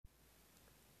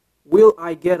Will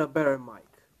I get a better mic?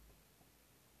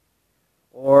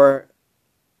 Or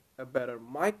a better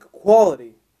mic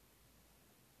quality?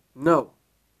 No.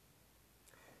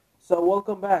 So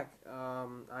welcome back.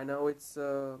 I know it's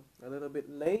a little bit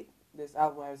late. This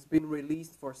album has been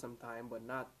released for some time, but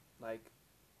not like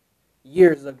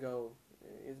years ago.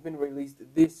 It's been released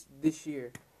this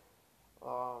year.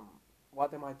 Um,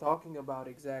 what am I talking about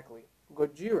exactly?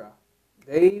 Gojira.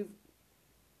 They've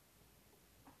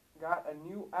got a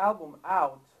new album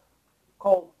out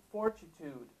called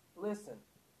Fortitude. Listen,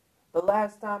 the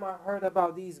last time I heard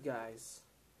about these guys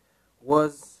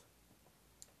was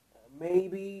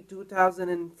maybe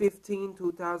 2015,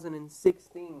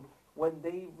 2016 when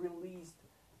they released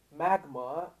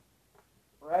Magma,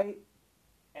 right?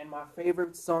 And my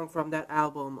favorite song from that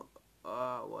album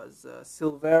was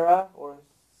Silvera or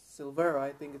Silvera,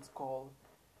 I think it's called.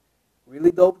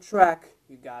 Really dope track.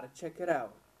 You gotta check it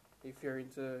out if you're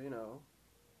into,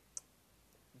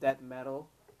 death metal,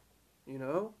 you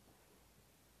know.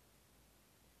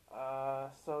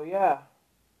 So yeah,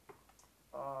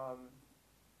 um,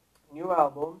 new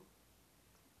album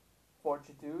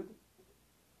Fortitude.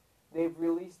 They've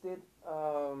released it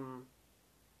on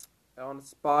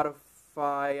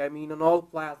Spotify. I mean, on all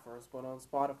platforms, but on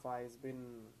Spotify, it's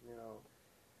been, you know,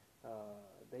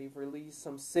 they've released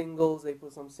some singles. They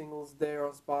put some singles there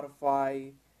on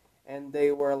Spotify, and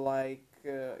they were like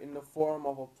in the form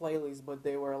of a playlist, but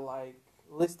they were like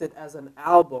listed as an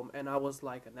album. And I was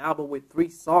like, an album with 3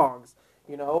 songs,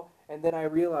 you know. And then I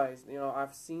realized,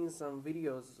 I've seen some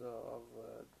videos of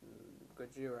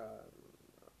Gojira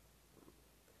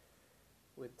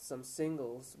with some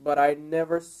singles, but I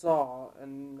never saw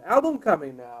an album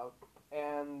coming out.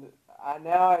 And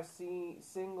now I see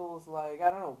singles like,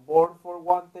 I don't know, Born for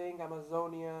One Thing,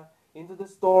 Amazonia, Into the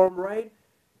Storm, right?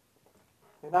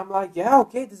 And I'm like, yeah,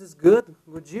 okay, this is good,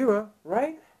 Gojira,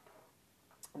 right?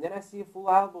 And then I see a full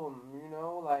album,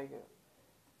 like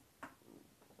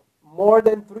more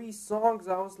than 3 songs.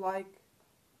 I was like,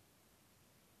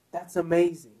 that's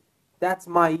amazing. That's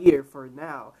my year for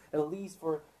now, at least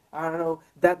for, I don't know,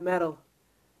 death metal,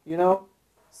 you know?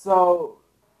 So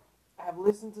I've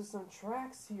listened to some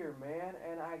tracks here, man,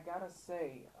 and I gotta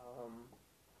say,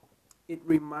 it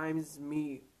reminds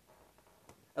me,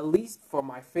 at least for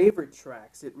my favorite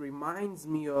tracks, it reminds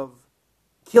me of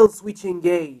Killswitch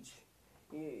Engage.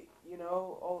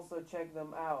 Also check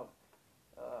them out.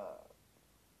 Uh,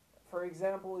 for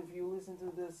example, if you listen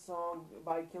to this song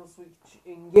by Killswitch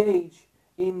Engage,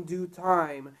 In Due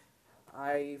Time,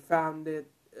 I found it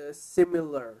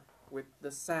similar with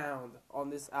the sound on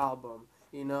this album.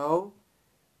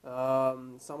 Some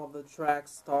of the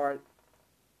tracks start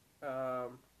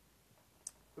um,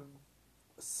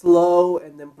 slow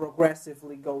and then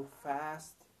progressively go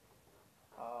fast.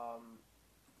 Um,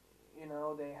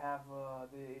 they have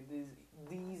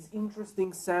these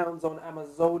interesting sounds on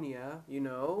Amazonia.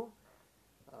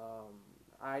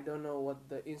 I don't know what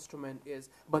the instrument is,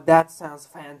 but that sounds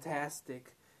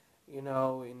fantastic. In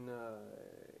a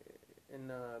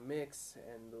mix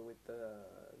and with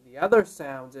the other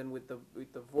sounds and with the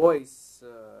voice.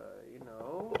 With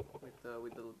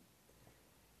the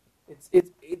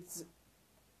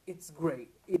it's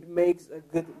great. It makes a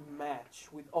good match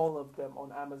with all of them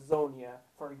on Amazonia.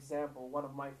 For example, one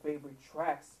of my favorite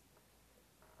tracks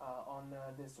on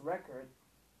this record,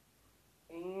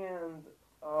 and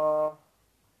uh,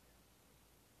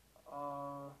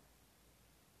 uh,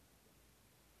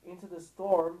 Into the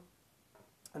Storm,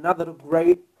 another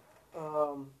great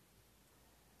um,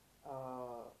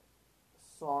 uh,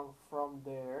 song from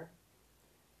there.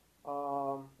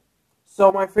 Um,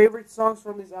 so my favorite songs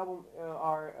from this album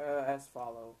are as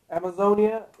follow: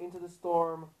 Amazonia, Into the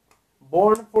Storm,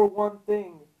 Born for One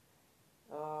Thing,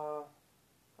 uh,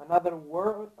 Another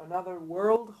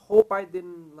World. Hope I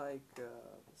didn't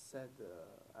said.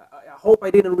 I hope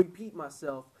I didn't repeat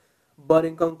myself. But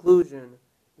in conclusion,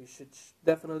 you should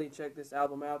definitely check this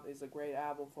album out. It's a great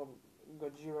album from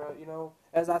Gojira.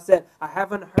 As I said, I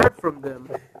haven't heard from them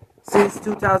since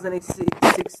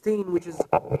 2016, which is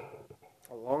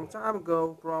a long time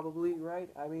ago, probably, right?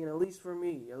 I mean, at least for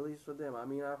me, at least for them. I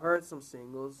mean, I've heard some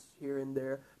singles here and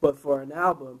there, but for an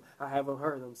album, I haven't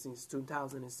heard them since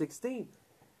 2016.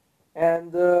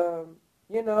 And,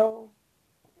 you know,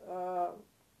 uh,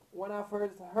 when I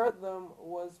first heard them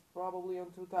was probably in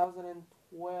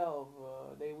 2012.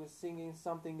 They were singing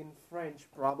something in French,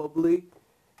 probably.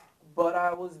 But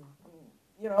I was,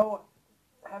 you know,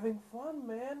 having fun,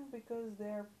 man, because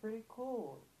they're pretty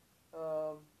cool.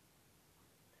 Um,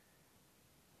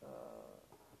 uh,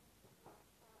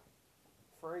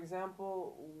 for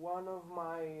example, one of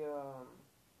my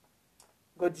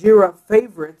Gojira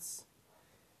favorites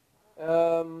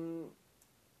um,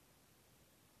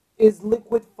 is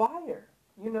Liquid Fire.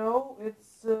 You know,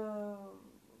 it's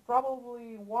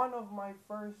probably one of my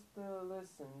first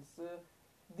listens.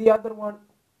 The other one,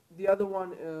 the other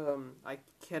one, I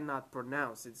cannot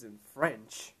pronounce. It's in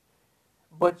French,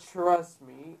 but trust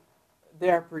me, they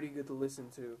are pretty good to listen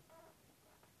to.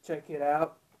 Check it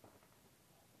out.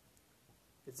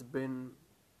 It's been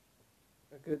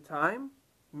a good time,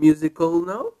 musical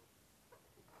note,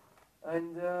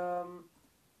 and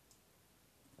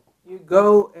you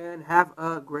go and have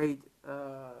a great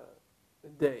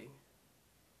day.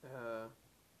 Uh,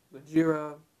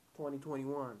 Gojira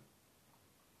 2021.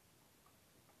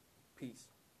 Peace.